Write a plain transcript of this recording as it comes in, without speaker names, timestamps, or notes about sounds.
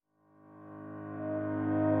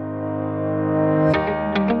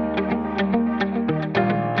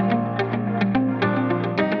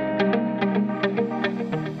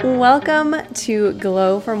Welcome to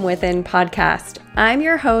Glow From Within podcast. I'm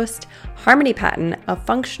your host, Harmony Patton, a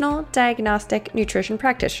functional diagnostic nutrition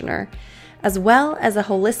practitioner, as well as a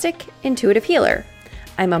holistic intuitive healer.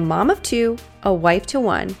 I'm a mom of two, a wife to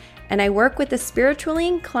one, and I work with a spiritually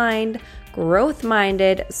inclined,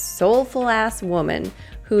 growth-minded, soulful-ass woman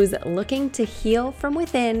who's looking to heal from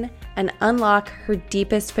within and unlock her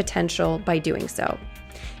deepest potential by doing so.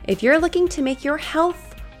 If you're looking to make your health,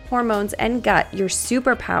 hormones, and gut your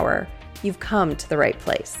superpower, you've come to the right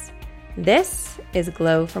place. This is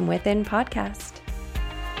Glow From Within podcast.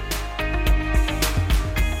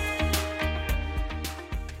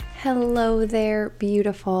 Hello there,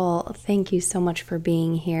 beautiful. Thank you so much for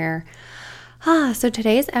being here. So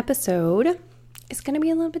today's episode is going to be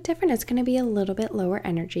a little bit different. It's going to be a little bit lower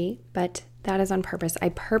energy, but that is on purpose. I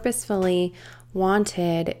purposefully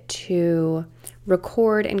wanted to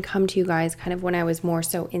record and come to you guys kind of when I was more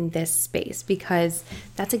so in this space, because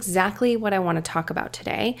that's exactly what I want to talk about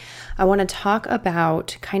today. I want to talk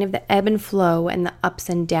about kind of the ebb and flow and the ups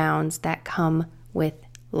and downs that come with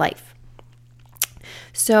life.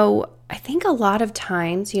 So I think a lot of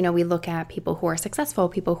times, we look at people who are successful,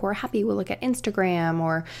 people who are happy. We look at Instagram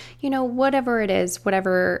or, whatever it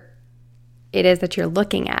is that you're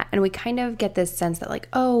looking at. And we kind of get this sense that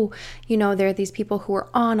there are these people who are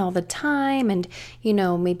on all the time and,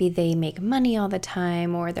 maybe they make money all the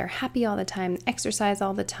time, or they're happy all the time, exercise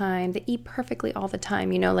all the time, they eat perfectly all the time.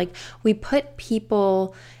 We put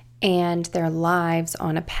people and their lives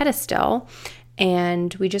on a pedestal,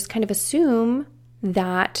 and we just kind of assume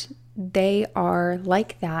that they are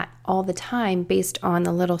like that all the time based on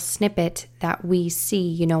the little snippet that we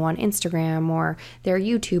see, on Instagram or their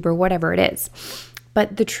YouTube or whatever it is.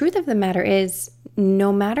 But the truth of the matter is,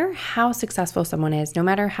 no matter how successful someone is, no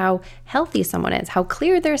matter how healthy someone is, how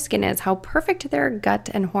clear their skin is, how perfect their gut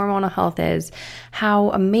and hormonal health is,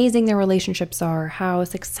 how amazing their relationships are, how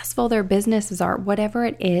successful their businesses are, whatever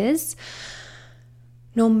it is,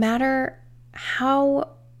 no matter how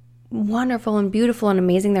wonderful and beautiful and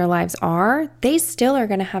amazing their lives are, they still are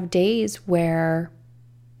going to have days where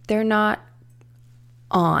they're not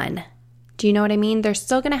on. Do you know what I mean? They're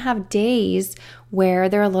still going to have days where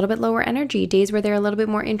they're a little bit lower energy, days where they're a little bit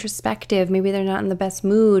more introspective. Maybe they're not in the best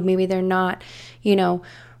mood. Maybe they're not,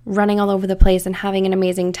 running all over the place and having an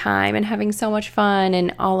amazing time and having so much fun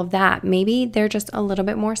and all of that. Maybe they're just a little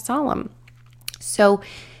bit more solemn. So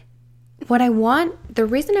the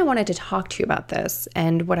reason I wanted to talk to you about this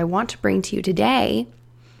and what I want to bring to you today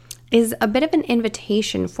is a bit of an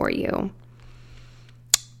invitation for you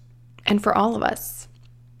and for all of us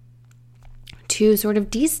to sort of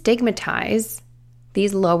destigmatize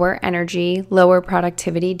these lower energy, lower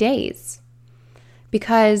productivity days.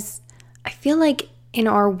 Because I feel like in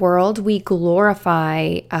our world, we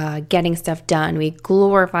glorify getting stuff done. We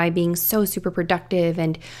glorify being so super productive,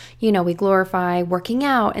 and, we glorify working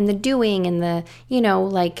out and the doing and the,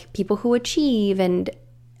 people who achieve and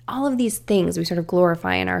all of these things we sort of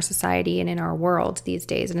glorify in our society and in our world these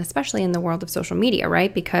days, and especially in the world of social media,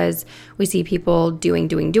 right? Because we see people doing.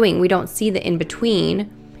 We don't see the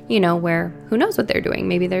in-between, where who knows what they're doing.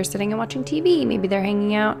 Maybe they're sitting and watching TV. Maybe they're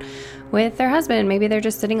hanging out with their husband. Maybe they're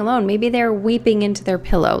just sitting alone. Maybe they're weeping into their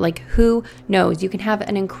pillow. Who knows? You can have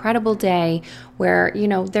an incredible day where,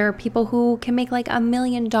 there are people who can make $1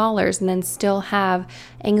 million and then still have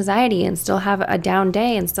anxiety and still have a down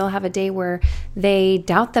day and still have a day where they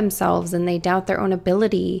doubt themselves and they doubt their own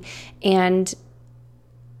ability. And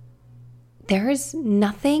there is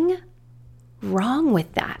nothing wrong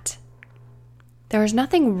with that. There's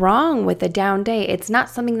nothing wrong with a down day. It's not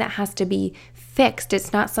something that has to be fixed.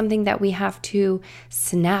 It's not something that we have to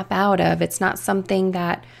snap out of. It's not something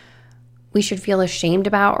that we should feel ashamed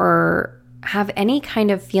about or have any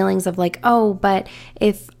kind of feelings of but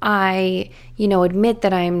if I, admit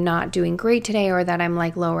that I'm not doing great today, or that I'm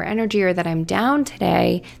lower energy, or that I'm down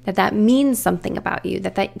today, that means something about you,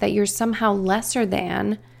 that you're somehow lesser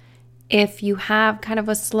than if you have kind of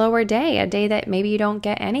a slower day, a day that maybe you don't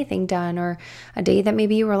get anything done, or a day that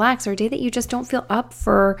maybe you relax, or a day that you just don't feel up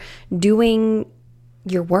for doing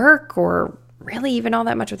your work or really even all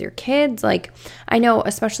that much with your kids. I know,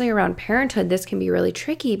 especially around parenthood, this can be really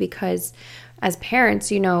tricky because as parents,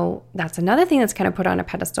 that's another thing that's kind of put on a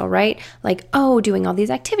pedestal, right? Doing all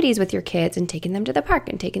these activities with your kids and taking them to the park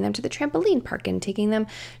and taking them to the trampoline park and taking them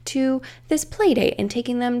to this play date and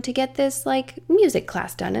taking them to get this music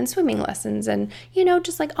class done and swimming lessons and,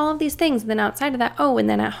 just all of these things. And then outside of that, and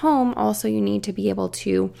then at home, also you need to be able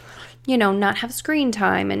to, not have screen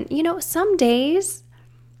time. And, some days,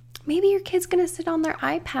 maybe your kid's going to sit on their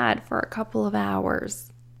iPad for a couple of hours.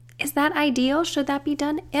 Is that ideal? Should that be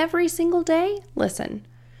done every single day? Listen,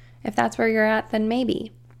 If that's where you're at, then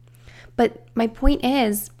maybe. But my point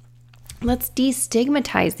is, let's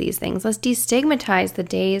destigmatize these things. Let's destigmatize the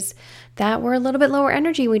days that we're a little bit lower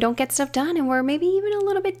energy, we don't get stuff done, and we're maybe even a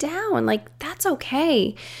little bit down. Like, that's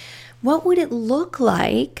okay. What would it look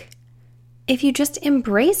like if you just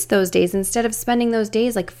embrace those days instead of spending those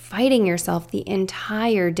days like fighting yourself the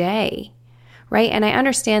entire day, right? And I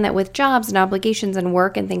understand that with jobs and obligations and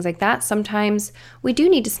work and things like that, sometimes we do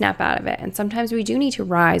need to snap out of it. And sometimes we do need to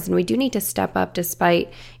rise and we do need to step up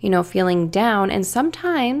despite, feeling down. And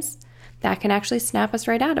sometimes that can actually snap us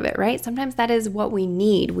right out of it, right? Sometimes that is what we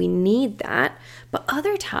need. We need that. But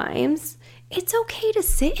other times, it's okay to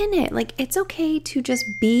sit in it. Like, it's okay to just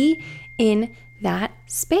be in that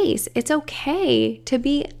space. It's okay to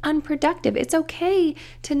be unproductive. It's okay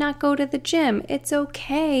to not go to the gym. It's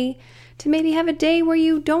okay to maybe have a day where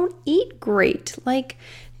you don't eat great. Like,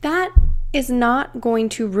 that is not going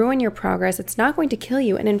to ruin your progress. It's not going to kill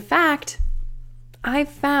you. And in fact, I've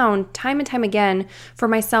found time and time again for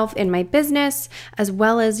myself in my business, as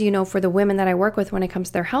well as, for the women that I work with when it comes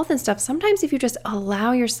to their health and stuff, sometimes if you just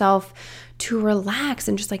allow yourself to relax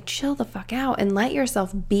and just like chill the fuck out and let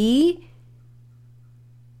yourself be,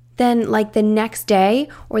 then like the next day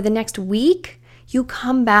or the next week, you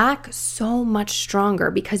come back so much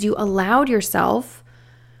stronger because you allowed yourself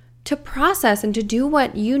to process and to do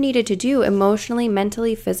what you needed to do emotionally,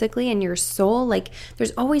 mentally, physically, and your soul. Like,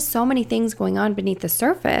 there's always so many things going on beneath the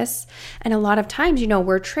surface. And a lot of times,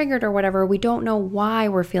 we're triggered or whatever. We don't know why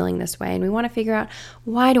we're feeling this way. And we want to figure out,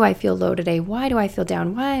 why do I feel low today? Why do I feel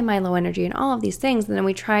down? Why am I low energy? And all of these things. And then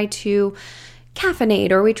we try to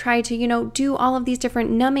caffeinate, or we try to, do all of these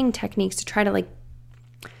different numbing techniques to try to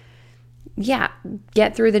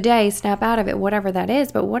get through the day, snap out of it, whatever that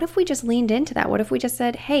is. But what if we just leaned into that? What if we just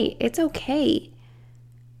said, hey, it's okay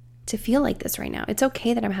to feel like this right now. It's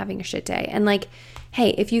okay that I'm having a shit day. And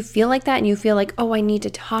hey, if you feel like that and you feel like, oh, I need to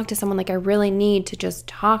talk to someone, I really need to just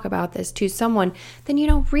talk about this to someone,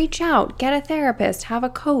 then, reach out, get a therapist, have a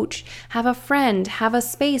coach, have a friend, have a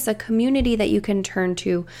space, a community that you can turn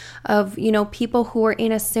to of, people who are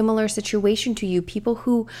in a similar situation to you, people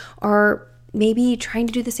who are maybe trying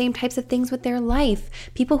to do the same types of things with their life,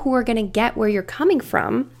 people who are going to get where you're coming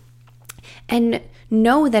from and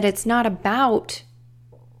know that it's not about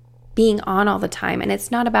being on all the time and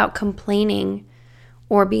it's not about complaining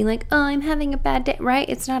or being like, oh, I'm having a bad day, right?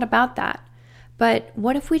 It's not about that. But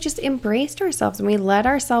what if we just embraced ourselves and we let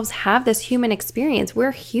ourselves have this human experience?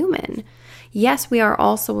 We're human. Yes, we are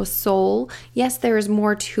also a soul. Yes, there is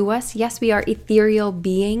more to us. Yes, we are ethereal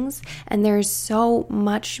beings, and there's so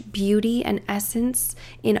much beauty and essence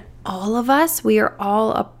in all of us. We are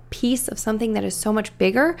all a piece of something that is so much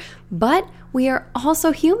bigger, but we are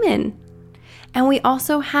also human. And we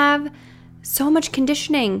also have so much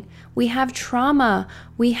conditioning. We have trauma.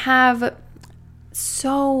 We have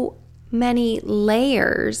so many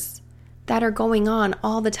layers that are going on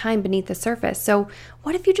all the time beneath the surface. So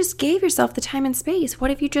what if you just gave yourself the time and space?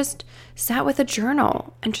 What if you just sat with a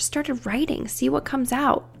journal and just started writing, see what comes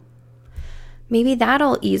out? Maybe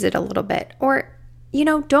that'll ease it a little bit. Or,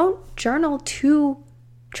 don't journal to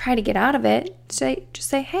try to get out of it. Just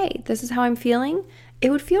say, hey, this is how I'm feeling. It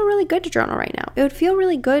would feel really good to journal right now. It would feel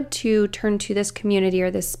really good to turn to this community or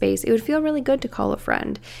this space. It would feel really good to call a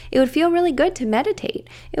friend. It would feel really good to meditate.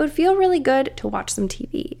 It would feel really good to watch some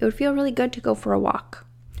TV. It would feel really good to go for a walk.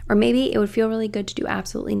 Or maybe it would feel really good to do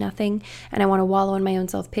absolutely nothing and I want to wallow in my own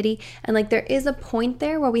self-pity. And there is a point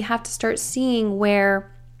there where we have to start seeing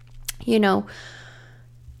where,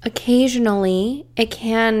 occasionally it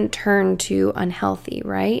can turn to unhealthy,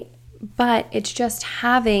 right? But it's just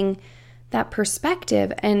having that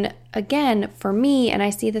perspective. And again, for me, and I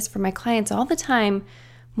see this for my clients all the time,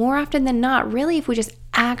 more often than not, really, if we just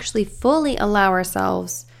actually fully allow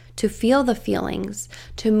ourselves to feel the feelings,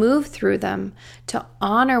 to move through them, to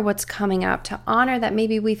honor what's coming up, to honor that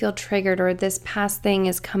maybe we feel triggered or this past thing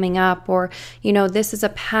is coming up, or, this is a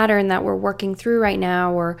pattern that we're working through right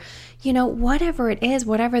now, or, whatever it is,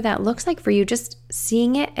 whatever that looks like for you, just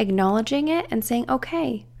seeing it, acknowledging it, and saying,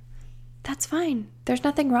 okay, that's fine. There's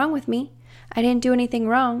nothing wrong with me. I didn't do anything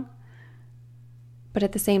wrong. But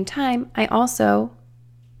at the same time, I also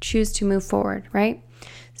choose to move forward, right?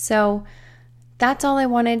 So that's all I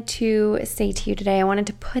wanted to say to you today. I wanted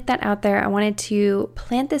to put that out there. I wanted to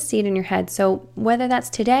plant this seed in your head. So whether that's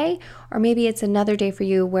today or maybe it's another day for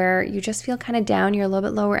you where you just feel kind of down, you're a little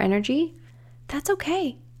bit lower energy, that's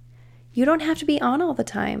okay. You don't have to be on all the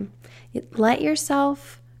time. Let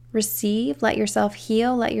yourself receive, let yourself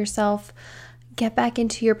heal, let yourself get back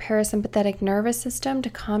into your parasympathetic nervous system to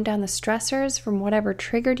calm down the stressors from whatever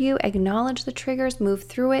triggered you. Acknowledge the triggers, move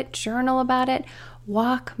through it, journal about it,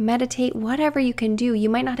 walk, meditate, whatever you can do. You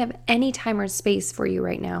might not have any time or space for you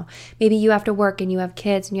right now. Maybe you have to work and you have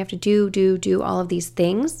kids and you have to do all of these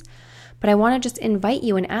things. But I want to just invite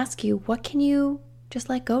you and ask you, what can you just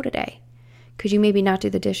let go today? Could you maybe not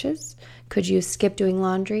do the dishes? Could you skip doing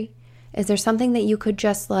laundry? Is there something that you could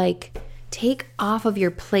just take off of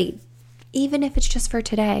your plate, even if it's just for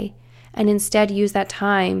today, and instead use that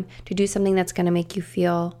time to do something that's going to make you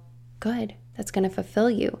feel good, that's going to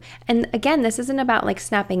fulfill you? And again, this isn't about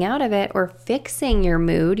snapping out of it or fixing your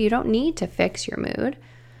mood. You don't need to fix your mood,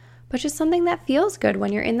 but just something that feels good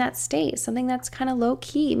when you're in that state, something that's kind of low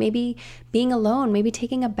key, maybe being alone, maybe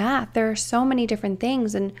taking a bath. There are so many different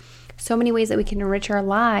things and so many ways that we can enrich our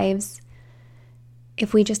lives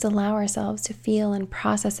if we just allow ourselves to feel and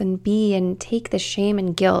process and be and take the shame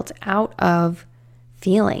and guilt out of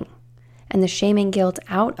feeling and the shame and guilt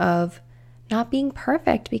out of not being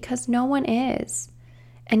perfect, because no one is.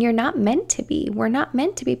 And you're not meant to be. We're not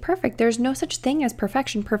meant to be perfect. There's no such thing as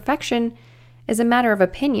perfection. Perfection is a matter of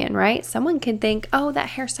opinion, right? Someone can think, oh,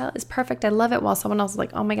 that hairstyle is perfect, I love it, while someone else is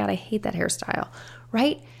like, oh my God, I hate that hairstyle,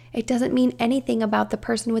 right? It doesn't mean anything about the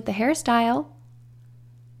person with the hairstyle.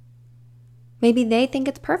 Maybe they think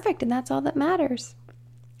it's perfect and that's all that matters.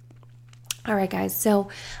 All right, guys, so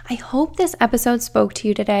I hope this episode spoke to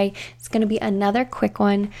you today. It's going to be another quick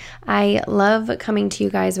one. I love coming to you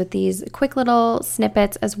guys with these quick little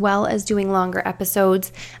snippets as well as doing longer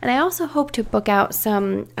episodes. And I also hope to book out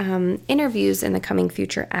some interviews in the coming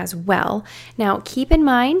future as well. Now, keep in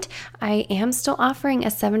mind, I am still offering a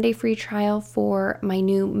 7-day free trial for my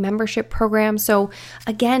new membership program. So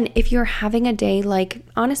again, if you're having a day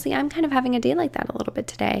honestly, I'm kind of having a day like that a little bit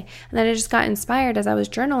today. And then I just got inspired as I was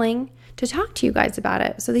journaling to talk to you guys about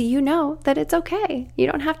it so that you know that it's okay. You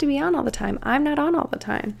don't have to be on all the time. I'm not on all the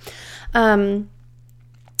time.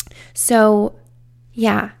 So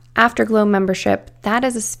yeah, Afterglow membership, that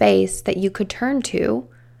is a space that you could turn to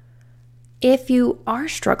if you are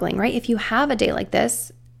struggling, right? If you have a day like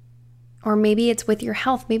this, or maybe it's with your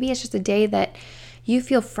health, maybe it's just a day that you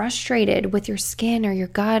feel frustrated with your skin or your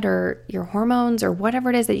gut or your hormones or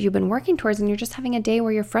whatever it is that you've been working towards, and you're just having a day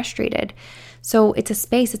where you're frustrated. So it's a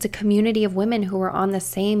space, it's a community of women who are on the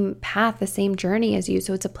same path, the same journey as you.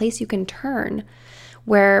 So it's a place you can turn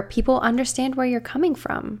where people understand where you're coming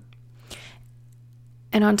from.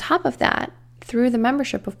 And on top of that, through the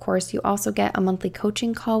membership, of course, you also get a monthly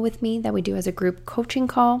coaching call with me that we do as a group coaching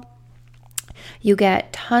call. You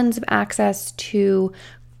get tons of access to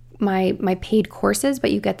my paid courses,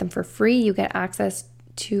 but you get them for free. You get access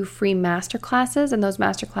to free masterclasses, and those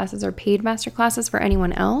masterclasses are paid masterclasses for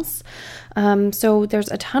anyone else. So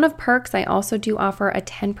there's a ton of perks. I also do offer a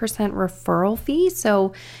 10% referral fee.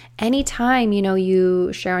 So anytime,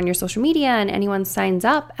 you share on your social media and anyone signs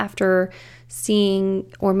up after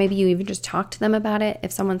seeing, or maybe you even just talk to them about it,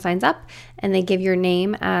 if someone signs up and they give your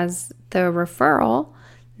name as the referral,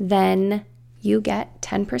 then you get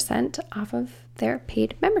 10% off of their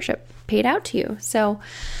paid membership paid out to you. So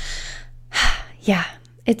yeah,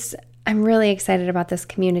 I'm really excited about this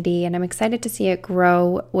community, and I'm excited to see it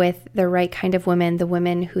grow with the right kind of women, the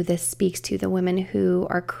women who this speaks to, the women who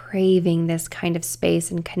are craving this kind of space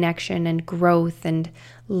and connection and growth and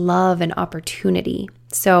love and opportunity.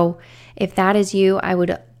 So if that is you, I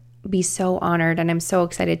would be so honored, and I'm so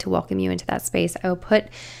excited to welcome you into that space. I will put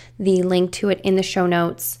the link to it in the show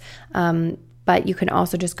notes. But you can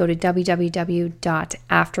also just go to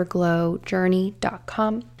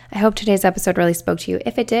www.afterglowjourney.com. I hope today's episode really spoke to you.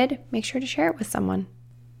 If it did, make sure to share it with someone.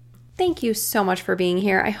 Thank you so much for being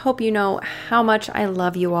here. I hope you know how much I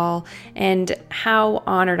love you all and how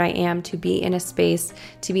honored I am to be in a space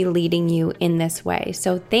to be leading you in this way.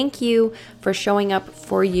 So thank you for showing up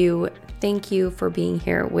for you. Thank you for being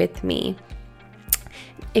here with me.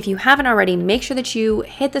 If you haven't already, make sure that you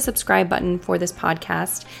hit the subscribe button for this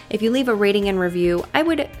podcast. If you leave a rating and review, I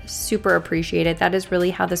would super appreciate it. That is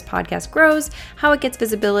really how this podcast grows, how it gets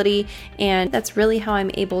visibility, and that's really how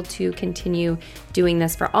I'm able to continue doing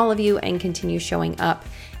this for all of you and continue showing up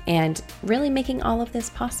and really making all of this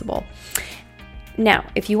possible. Now,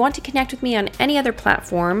 if you want to connect with me on any other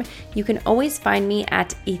platform, you can always find me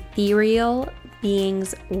at Ethereal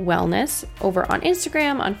Beings Wellness over on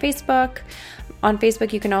Instagram, on Facebook. On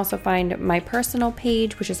Facebook, you can also find my personal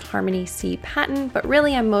page, which is Harmony C. Patton, but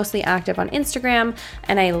really I'm mostly active on Instagram,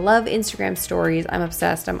 and I love Instagram stories. I'm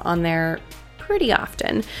obsessed. I'm on there pretty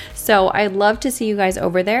often. So I'd love to see you guys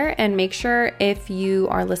over there, and make sure if you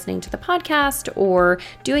are listening to the podcast or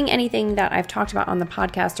doing anything that I've talked about on the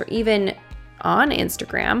podcast or even on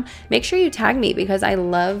Instagram, make sure you tag me, because I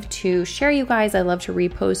love to share you guys. I love to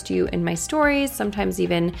repost you in my stories, sometimes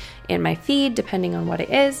even in my feed, depending on what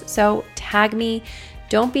it is. So tag tag me.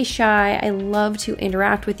 Don't be shy. I love to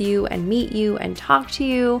interact with you and meet you and talk to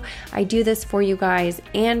you. I do this for you guys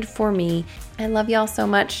and for me. I love y'all so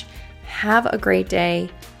much. Have a great day.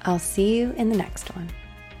 I'll see you in the next one.